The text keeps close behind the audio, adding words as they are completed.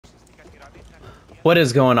What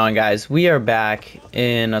is going on, guys? We are back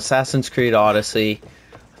in Assassin's Creed Odyssey.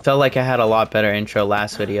 Felt like I had a lot better intro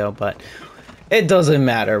last video, but it doesn't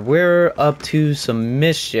matter. We're up to some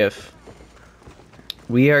mischief.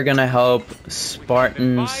 We are gonna help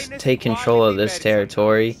Spartans take control of this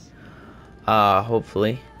territory.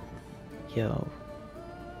 Hopefully. Yo.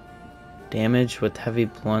 Damage with heavy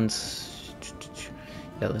blunts.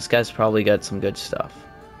 Yeah, this guy's probably got some good stuff.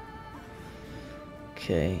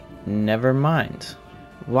 Okay, never mind.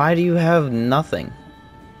 Why do you have nothing?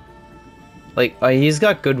 Like, he's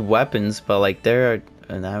got good weapons, but like they're,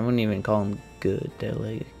 and I wouldn't even call them good. They're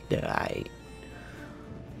like, they're aight.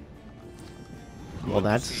 Well,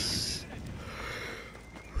 that's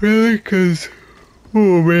really, cause,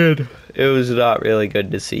 oh man, it was not really good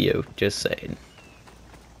to see you. Just saying.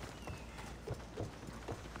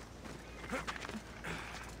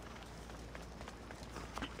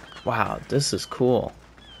 Wow, this is cool.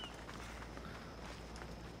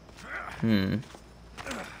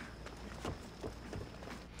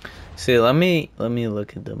 See, let me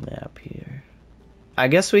look at the map here. I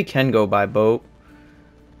guess we can go by boat.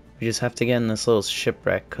 We just have to get in this little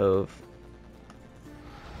shipwreck cove.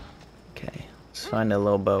 Okay, let's find a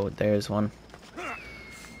little boat. There's one.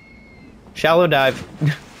 Shallow dive.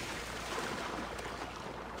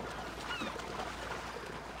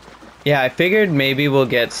 Yeah, I figured maybe we'll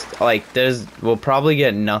get, like, we'll probably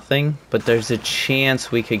get nothing, but there's a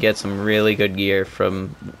chance we could get some really good gear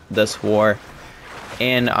from this war.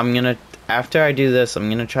 And after I do this, I'm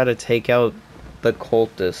gonna try to take out the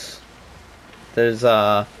cultists. There's,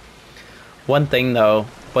 one thing though,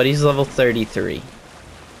 but he's level 33.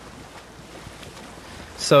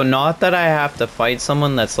 So not that I have to fight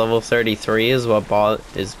someone that's level 33 is what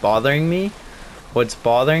is bothering me. What's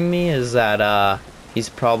bothering me is that, he's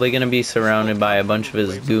probably gonna be surrounded by a bunch of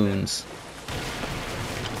his goons.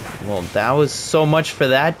 Well, that was so much for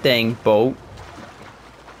that dang boat.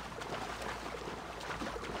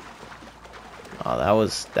 Oh,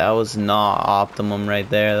 that was not optimum right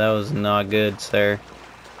there. That was not good, sir.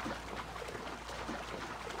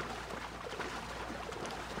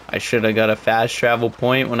 I should have got a fast travel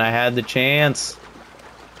point when I had the chance.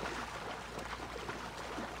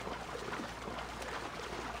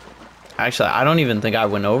 Actually, I don't even think I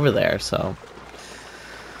went over there, so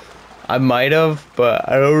I might have, but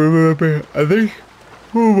I don't remember. I think,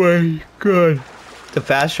 oh my god, the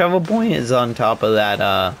fast travel point is on top of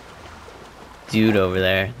that dude over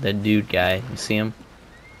there, that dude guy. You see him?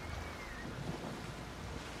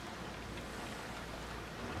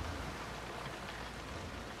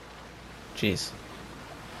 Jeez.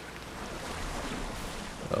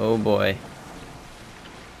 Oh boy.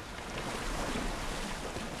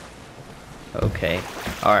 Okay,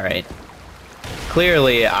 alright.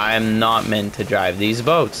 Clearly, I'm not meant to drive these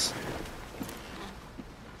boats.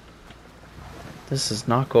 This is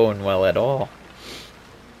not going well at all.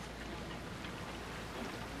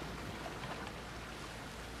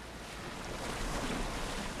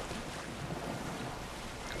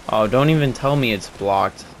 Oh, don't even tell me it's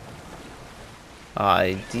blocked.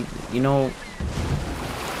 You know,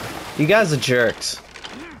 you guys are jerks.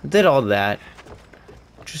 I did all that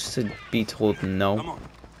just to be told no.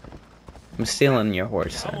 I'm stealing your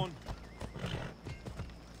horse then.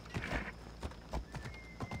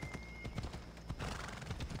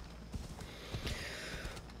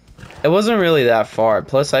 It wasn't really that far.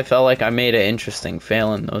 Plus, I felt like I made it interesting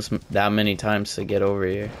failing that many times to get over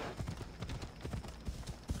here.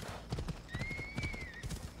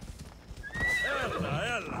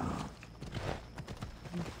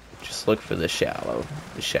 Just look for the shallow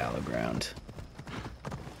ground.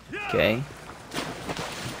 Okay.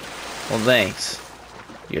 Well, thanks.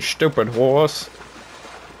 You stupid horse.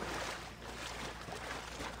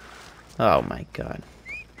 Oh my god.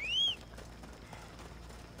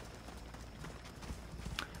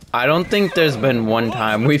 I don't think there's been one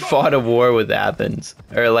time we fought a war with Athens.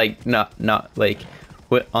 Or like, not like,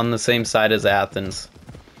 on the same side as Athens.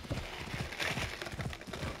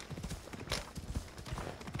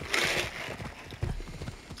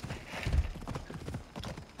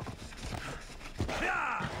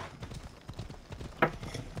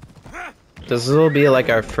 This will be like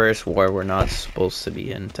our first war we're not supposed to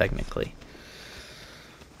be in, technically.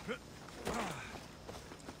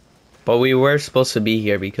 But we were supposed to be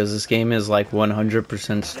here because this game is like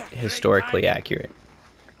 100% historically accurate.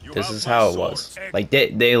 This is how it was. Like,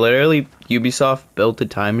 they literally, Ubisoft built a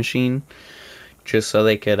time machine just so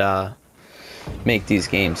they could make these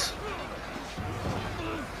games.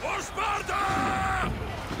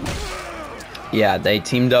 Yeah, they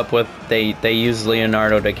teamed up with, they used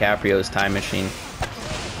Leonardo DiCaprio's time machine.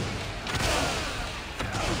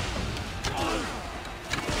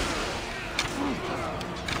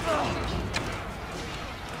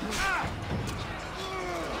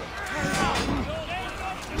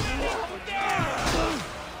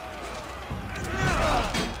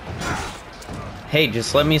 Hey,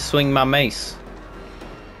 just let me swing my mace.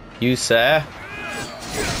 You, sir.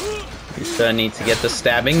 You, sir, need to get the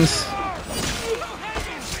stabbings.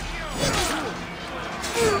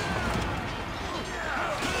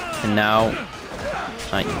 And now...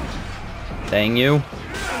 Dang you.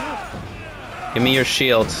 Give me your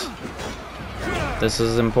shields. This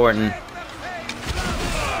is important.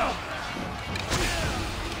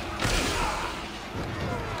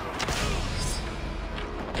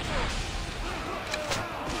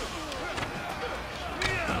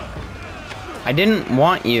 I didn't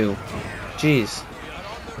want you. Jeez.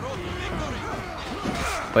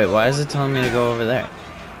 Wait, why is it telling me to go over there?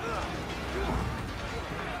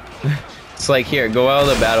 It's like, here, go out of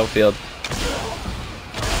the battlefield.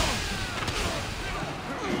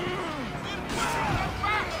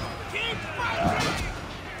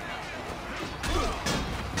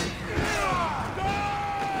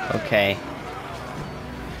 Okay.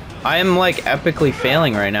 I am like epically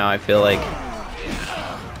failing right now, I feel like.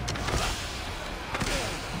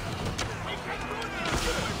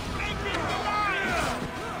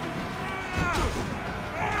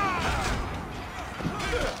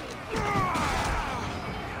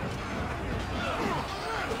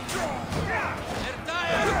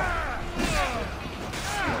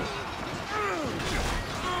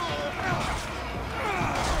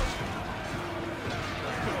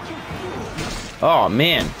 Oh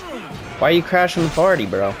man, why are you crashing the party,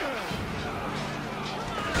 bro?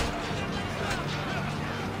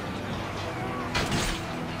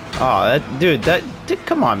 Oh,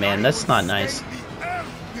 come on, man, that's not nice.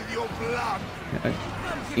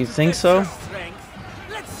 You think so?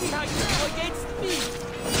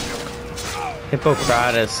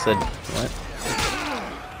 Hippocrates said what?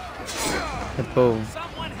 Hippo.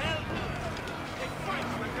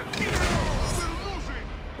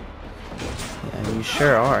 You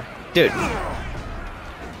sure are. Dude. I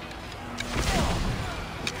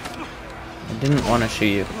didn't want to shoot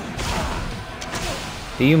you.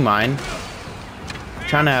 Do you mind? I'm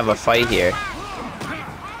trying to have a fight here.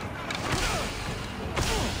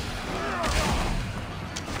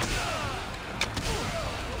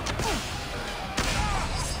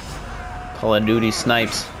 Call of Duty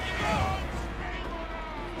snipes.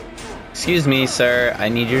 Excuse me, sir. I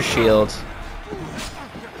need your shield.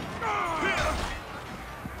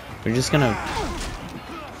 We're just gonna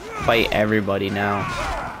fight everybody now.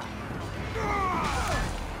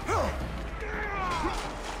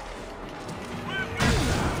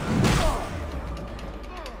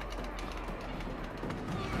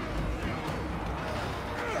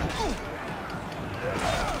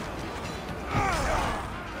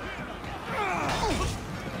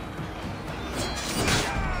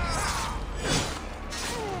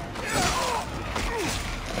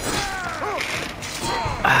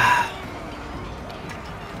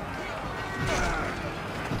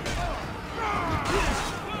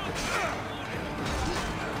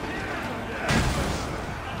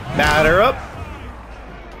 Batter up.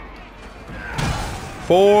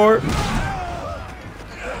 4.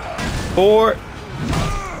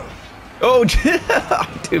 Oh,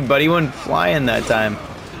 dude, buddy went flying that time.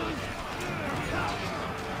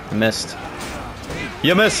 Missed.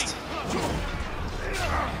 You missed.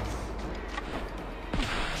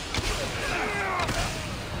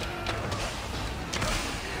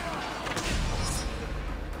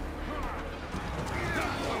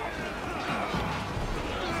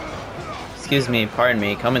 Excuse me, pardon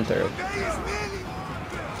me, coming through.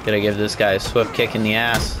 Gotta give this guy a swift kick in the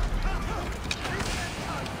ass.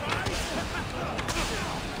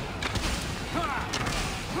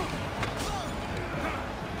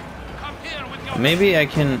 Maybe I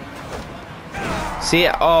can... See,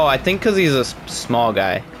 oh, I think because he's a small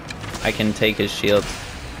guy, I can take his shield.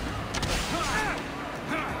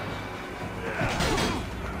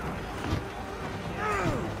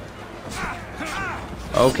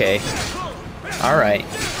 Okay. Alright.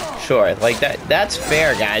 Sure. Like that's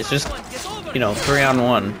fair, guys. Just, you know,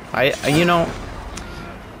 3-on-1. I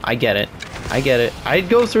get it. I get it. I'd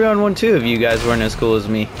go 3-on-1 too if you guys weren't as cool as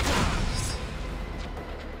me.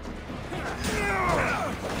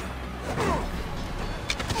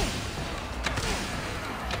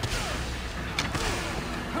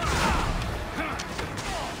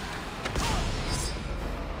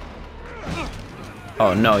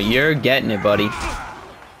 Oh no, you're getting it, buddy.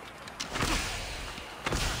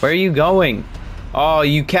 Where are you going? Oh,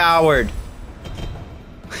 you coward.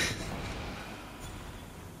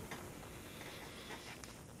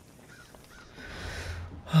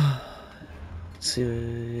 Let's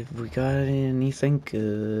see if we got anything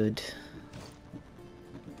good.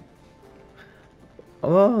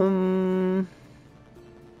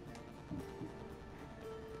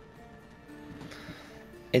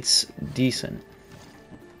 It's decent.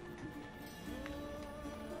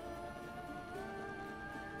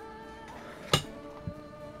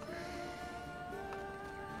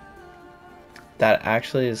 That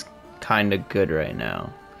actually is kind of good right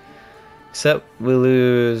now. Except we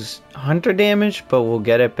lose hunter damage, but we'll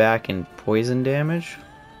get it back in poison damage.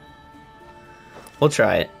 We'll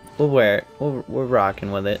try it. We'll wear it. We're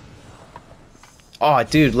rocking with it. Oh,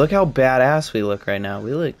 dude, look how badass we look right now.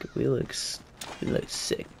 We look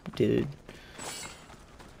sick, dude.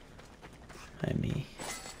 I mean,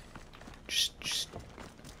 just.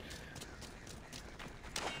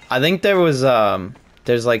 I think there was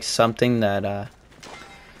there's like something that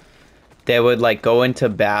they would like go into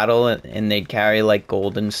battle and they'd carry like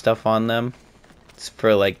gold and stuff on them. It's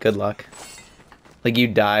for like good luck. Like you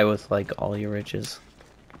die with like all your riches.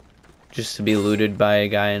 Just to be looted by a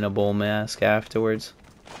guy in a bull mask afterwards.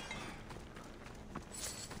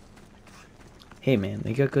 Hey man,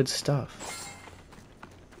 they got good stuff.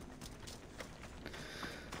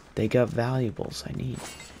 They got valuables I need.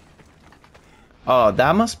 Oh,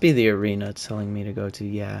 that must be the arena it's telling me to go to,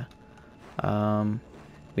 yeah.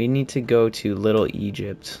 We need to go to Little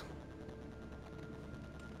Egypt.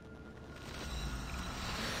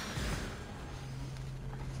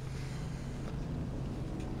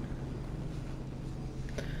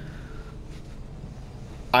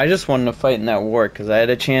 I just wanted to fight in that war because I had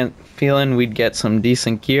a chance feeling we'd get some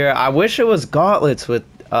decent gear. I wish it was gauntlets with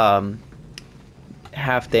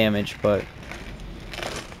half damage, but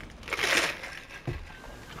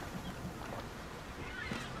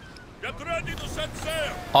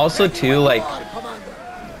also too, like,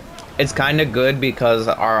 it's kind of good because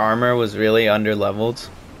our armor was really under leveled.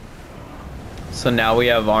 So now we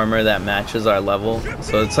have armor that matches our level.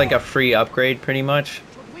 So it's like a free upgrade pretty much.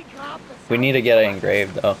 We need to get it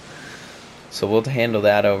engraved though. So we'll handle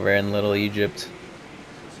that over in Little Egypt.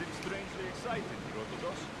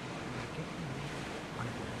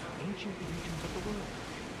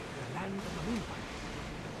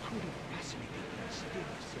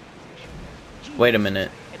 Wait a minute.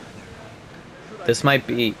 This might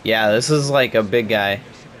be, yeah, this is like a big guy.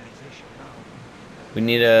 We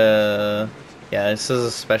need a, yeah, this is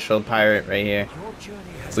a special pirate right here.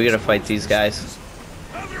 We gotta fight these guys.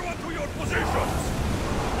 Everyone to your positions!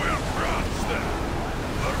 We'll crush them!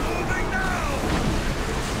 We're moving now!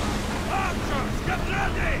 Archers, get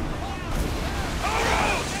ready!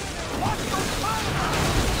 Arrows! Watch those fire!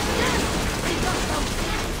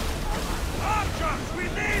 Archers, we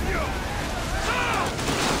need you! Now!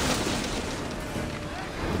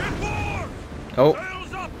 Get forward! Oh.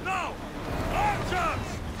 Sails up now! Archers,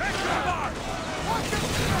 take your mark! Watch it!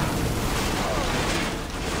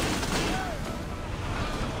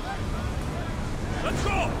 Let's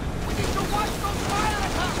go! We need to watch those fire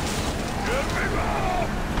attacks! Here we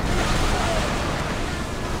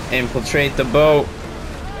go! Infiltrate the boat.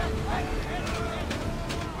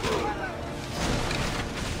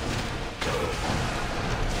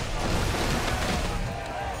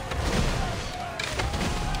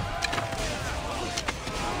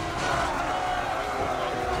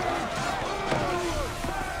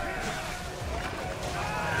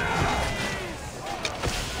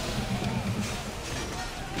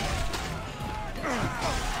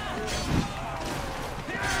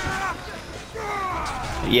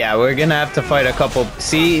 Yeah, we're gonna have to fight a couple.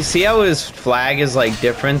 See how his flag is like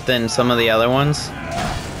different than some of the other ones?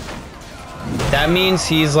 That means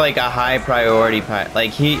he's like a high priority pirate.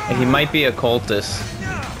 Like he might be a cultist.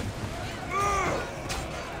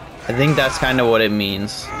 I think that's kind of what it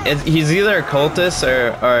means. He's either a cultist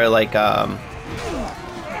or like a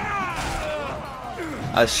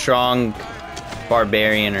strong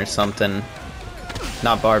barbarian or something.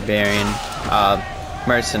 Not barbarian,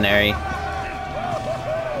 mercenary.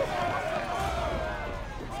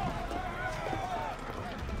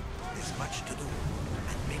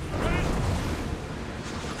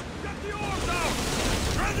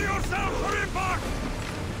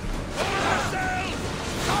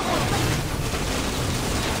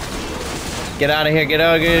 Get out of here, get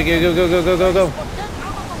out, go.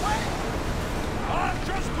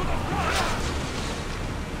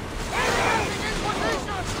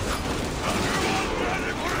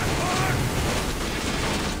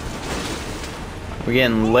 We're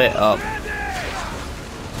getting lit up.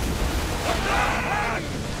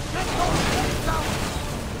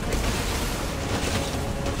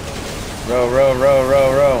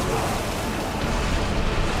 Row.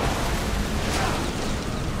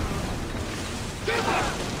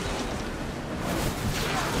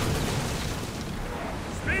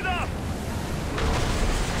 Speed up!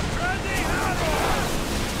 Ready, arrow!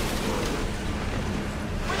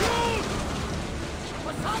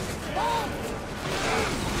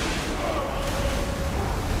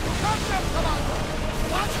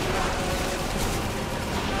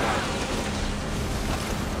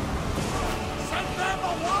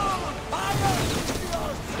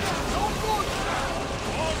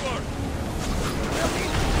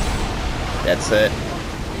 That's it.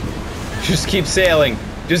 Just keep sailing.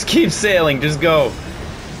 Just keep sailing. Just go.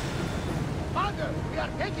 Father, we are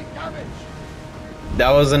taking damage.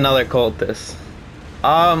 That was another cultist.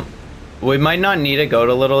 We might not need to go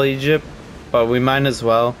to Little Egypt, but we might as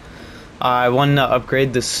well. I want to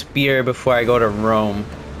upgrade the spear before I go to Rome.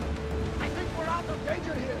 I think we're out of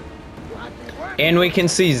danger here. You have to work. And we can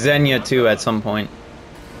see Xenia too at some point.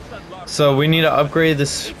 So we need to upgrade the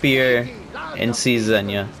spear and see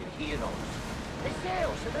Xenia. Heroes.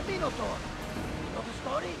 Theseus and the Minotaur. You know the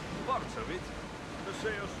story? Parts of it.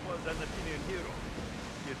 Theseus was an Athenian hero.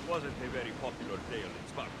 It wasn't a very popular tale in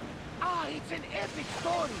Sparta. Ah, it's an epic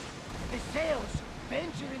story. Theseus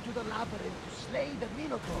ventured into the labyrinth to slay the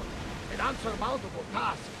Minotaur, an unsurmountable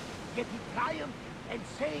task. Yet he triumphed and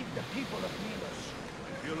saved the people of Minos.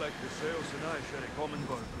 I feel like Theseus and I share a common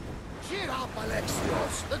bond. Cheer up,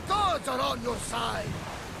 Alexios. The gods are on your side.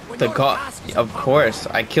 When The your god, task is of course,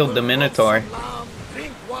 I killed the we'll Minotaur. roast some lamb,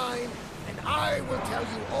 drink wine, and I will tell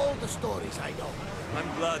you all the stories I know.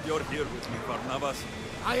 I'm glad you're here with me, Barnabas.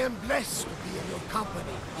 I am blessed to be in your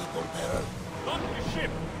company, Eagle Bearer. On the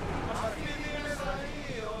ship!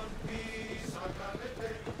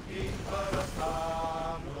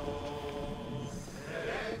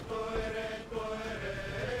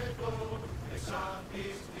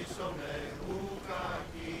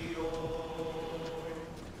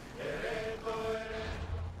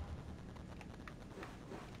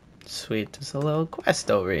 Sweet, there's a little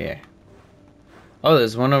quest over here. Oh,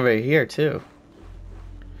 there's one over here too.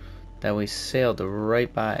 That we sailed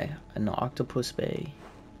right by an Octopus Bay.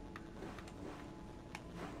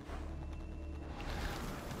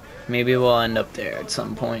 Maybe we'll end up there at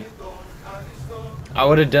some point. I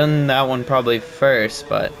would have done that one probably first,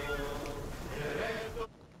 but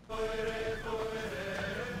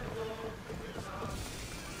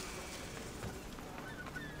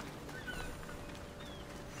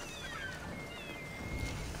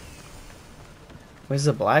where's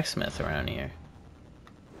the blacksmith around here?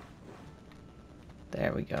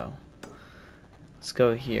 There we go. Let's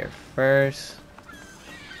go here first.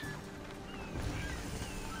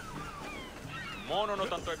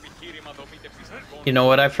 You know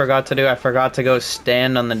what I forgot to do? I forgot to go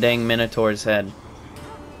stand on the dang Minotaur's head.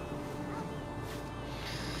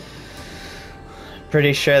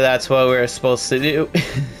 Pretty sure that's what we were supposed to do,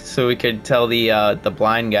 so we could tell the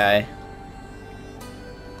blind guy.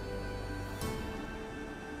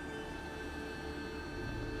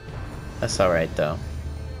 That's alright though.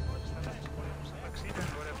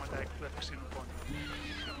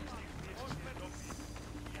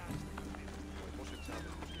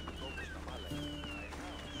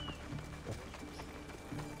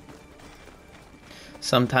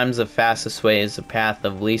 Sometimes the fastest way is the path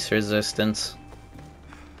of least resistance.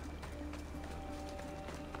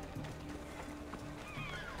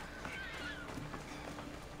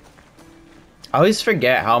 I always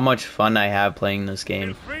forget how much fun I have playing this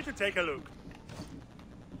game. Feel free to take a look.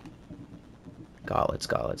 Gauntlets.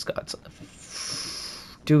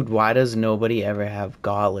 Dude, why does nobody ever have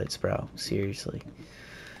gauntlets, bro? Seriously.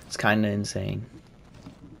 It's kinda insane.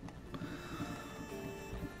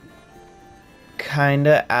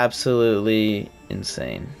 Kinda absolutely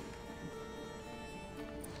insane.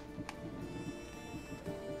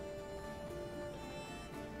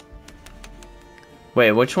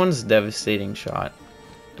 Wait, which one's Devastating Shot?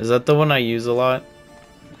 Is that the one I use a lot?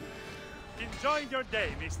 Enjoy your day,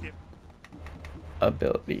 mister.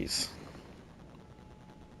 Abilities.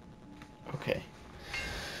 Okay.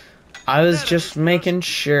 I was just making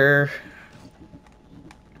sure.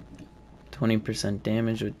 20%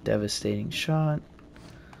 damage with Devastating Shot.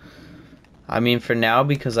 I mean, for now,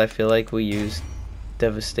 because I feel like we use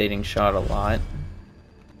Devastating Shot a lot.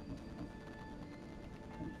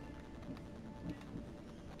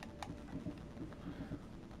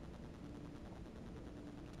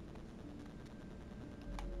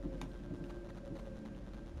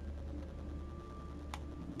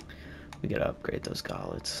 We gotta upgrade those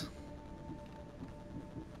gauntlets.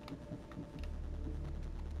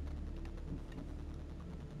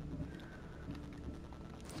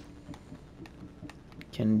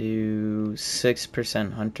 Can do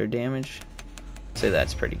 6% hunter damage. So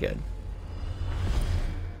that's pretty good.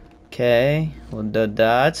 Okay, we'll do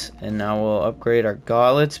that, and now we'll upgrade our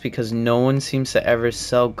gauntlets because no one seems to ever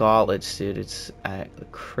sell gauntlets, dude. It's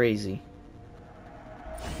crazy.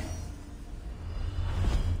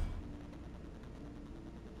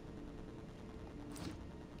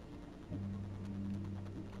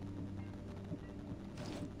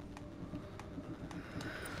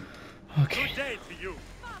 Okay. Good day to you.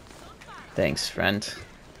 Thanks, friend.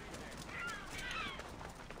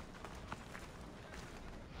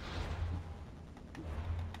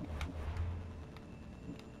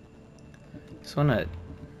 Just wanna...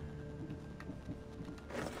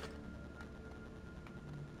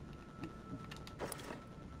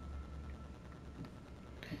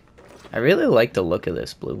 I really like the look of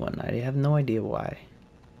this blue one. I have no idea why.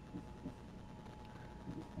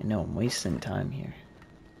 I know I'm wasting time here.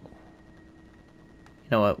 You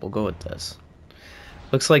know what? We'll go with this.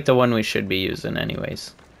 Looks like the one we should be using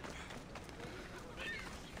anyways.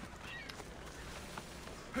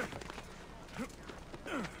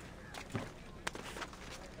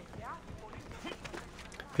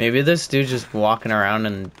 Maybe this dude's just walking around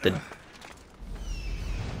in the...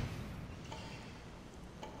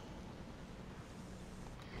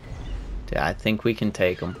 Yeah, I think we can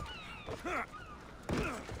take him.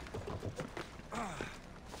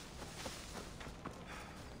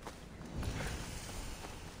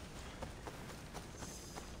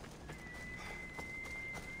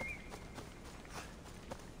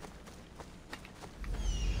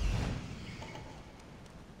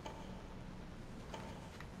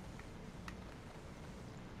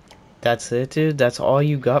 That's it, dude? That's all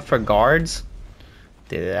you got for guards?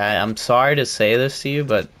 Dude, I'm sorry to say this to you,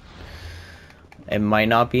 but it might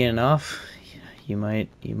not be enough. You might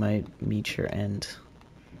meet your end.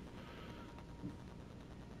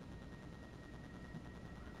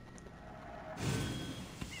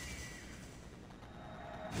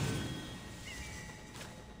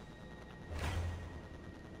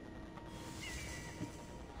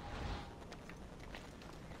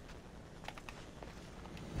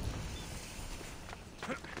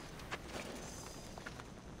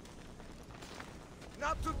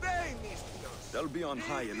 Not today, mistress. They'll be on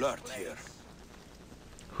high alert here.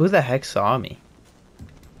 Who the heck saw me?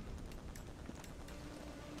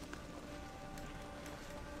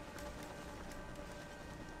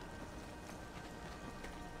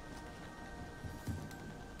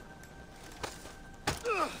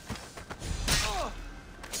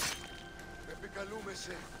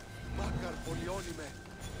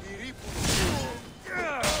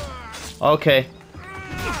 Okay.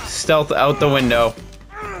 Stealth out the window.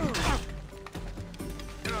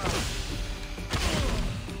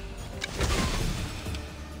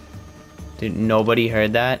 Dude, nobody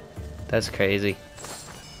heard that? That's crazy.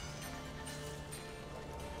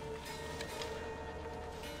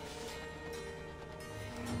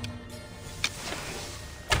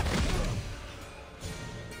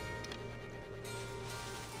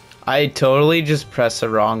 I totally just pressed the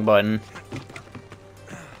wrong button.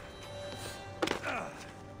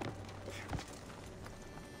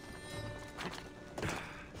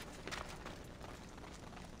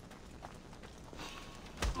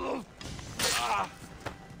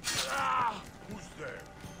 Who's there?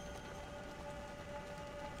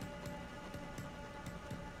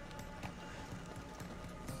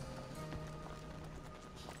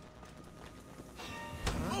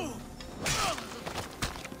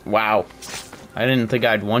 Wow. I didn't think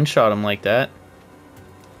I'd one-shot him like that.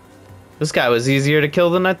 This guy was easier to kill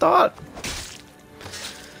than I thought.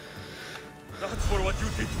 That's for what you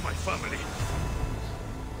did to my family.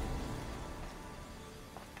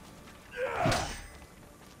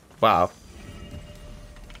 Wow.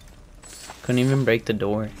 Couldn't even break the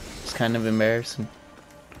door. It's kind of embarrassing.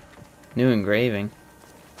 New engraving.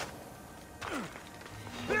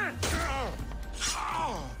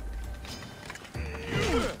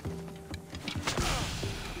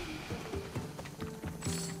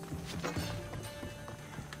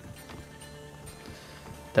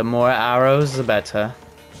 The more arrows, the better.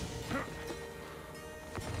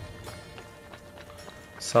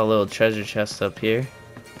 Saw a little treasure chest up here.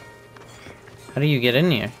 How do you get in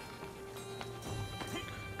here?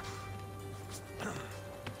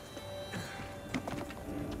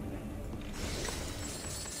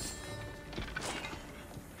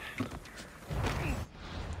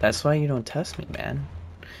 That's why you don't test me, man.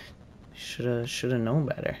 Shoulda known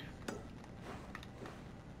better.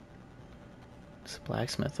 There's a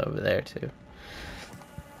blacksmith over there too.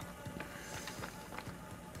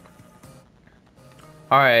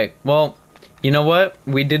 Alright, well, you know what?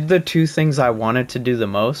 We did the two things I wanted to do the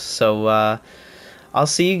most, so I'll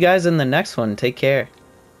see you guys in the next one. Take care.